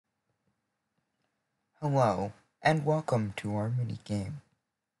Hello, and welcome to our mini-game.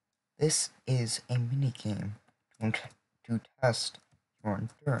 This is a mini-game to test your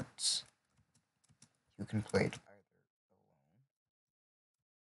endurance. You can play it either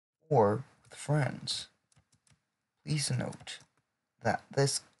alone or with friends. Please note that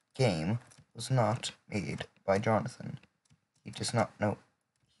this game was not made by Jonathan. He does not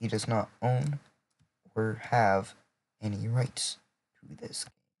own or have any rights to this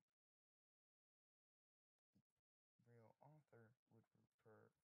game. The real author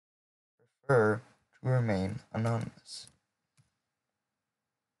would prefer to remain anonymous.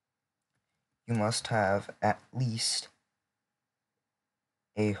 You must have at least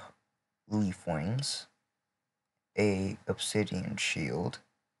a leaf wings, a obsidian shield,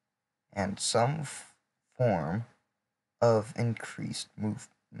 and some form of increased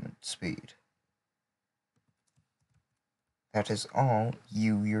movement speed. That is all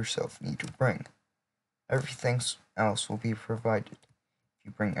you yourself need to bring. Everything else will be provided. If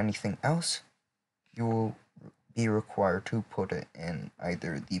you bring anything else, you will be required to put it in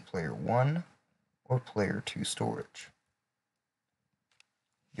either the player 1 or player 2 storage.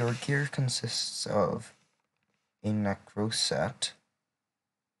 Your gear consists of a necro set,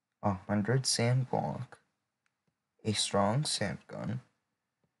 100 sand block, a strong sand gun,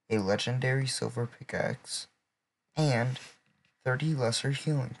 a legendary silver pickaxe, and 30 lesser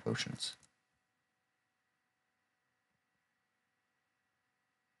healing potions.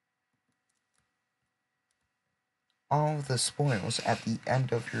 All of the spoils at the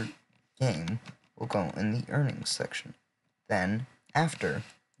end of your game will go in the earnings section. Then, after,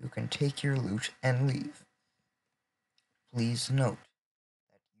 you can take your loot and leave. Please note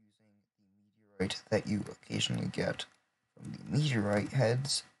that using the meteorite that you occasionally get from the meteorite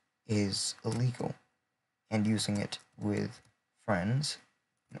heads is illegal, and using it with friends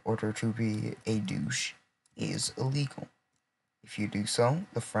in order to be a douche is illegal. If you do so,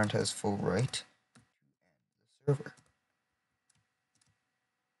 the friend has full right to end the server.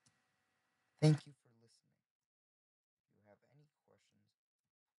 Thank you for listening. If you have any questions,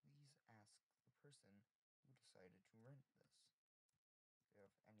 please ask the person who decided to rent this. If you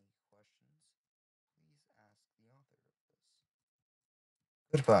have any questions, please ask the author of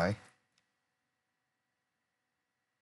this. Goodbye.